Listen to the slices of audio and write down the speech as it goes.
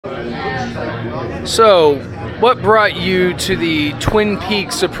So, what brought you to the Twin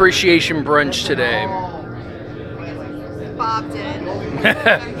Peaks Appreciation Brunch today? Bob did.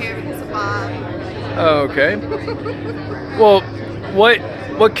 I'm here because of Bob. Okay. Well,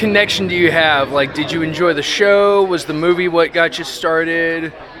 what connection do you have? Like, did you enjoy the show? Was the movie what got you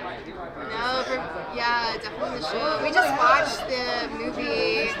started? Yeah, definitely the show. We just watched the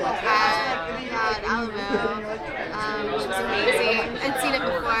movie at Alamo, which was amazing. I'd seen it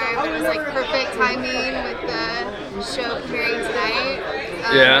before, but it was like perfect timing with the show premiering tonight.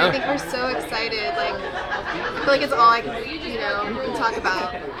 Yeah. I think we're so excited. Like, I feel like it's all I can talk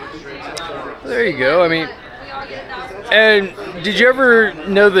about. There you go. I mean, and did you ever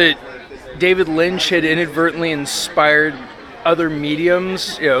know that David Lynch had inadvertently inspired other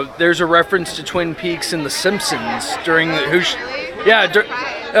mediums? You know, there's a reference to Twin Peaks in The Simpsons during the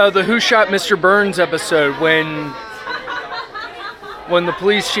the Who Shot Mr. Burns episode when the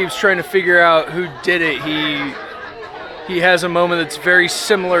police chief's trying to figure out who did it. He has a moment that's very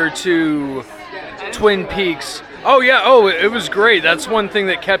similar to Twin Peaks. Oh yeah, it was great. That's one thing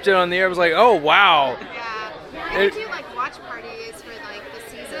that kept it on the air. I was like, oh wow. Yeah, we do like watch parties for like the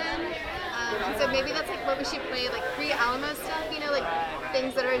season, so maybe that's like what we should play, like pre-Alamo stuff. You know, like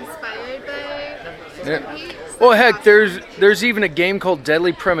things that are inspired by Twin Peaks. Well, heck, there's even a game called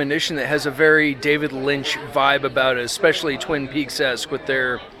Deadly Premonition that has a very David Lynch vibe about it, especially Twin Peaks-esque, with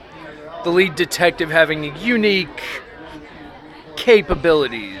the lead detective having unique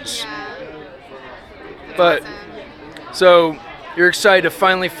capabilities. Yeah. But Awesome. so you're excited to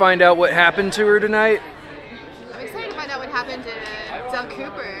finally find out what happened to her tonight? I'm excited to find out what happened to Del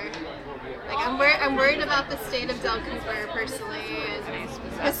Cooper. Like I'm worried about the state of Del Cooper personally, and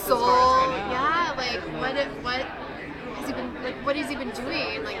his soul. Yeah, like what has he been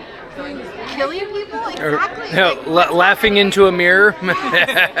doing? Like killing people? Exactly. Laughing into a mirror. For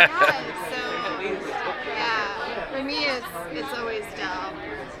me it's always Del.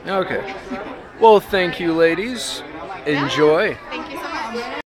 Okay. Well, thank you, ladies. Enjoy. Thank you